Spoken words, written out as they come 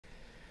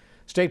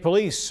State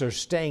police are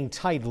staying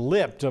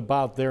tight-lipped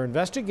about their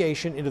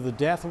investigation into the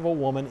death of a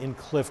woman in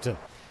Clifton.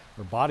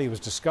 Her body was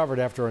discovered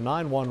after a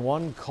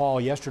 911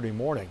 call yesterday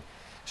morning.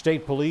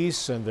 State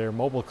police and their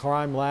mobile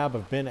crime lab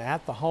have been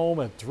at the home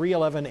at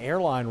 311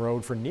 Airline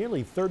Road for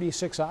nearly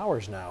 36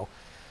 hours now.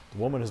 The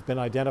woman has been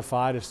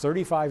identified as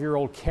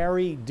 35-year-old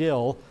Carrie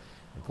Dill.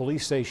 And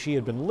police say she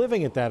had been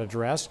living at that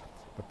address,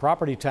 but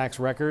property tax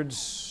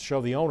records show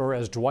the owner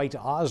as Dwight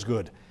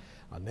Osgood.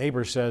 A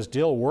neighbor says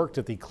Dill worked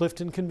at the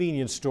Clifton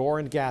convenience store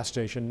and gas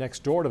station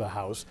next door to the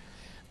house.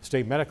 The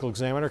state medical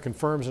examiner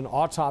confirms an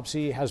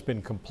autopsy has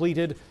been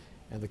completed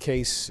and the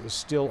case is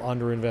still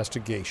under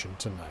investigation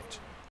tonight.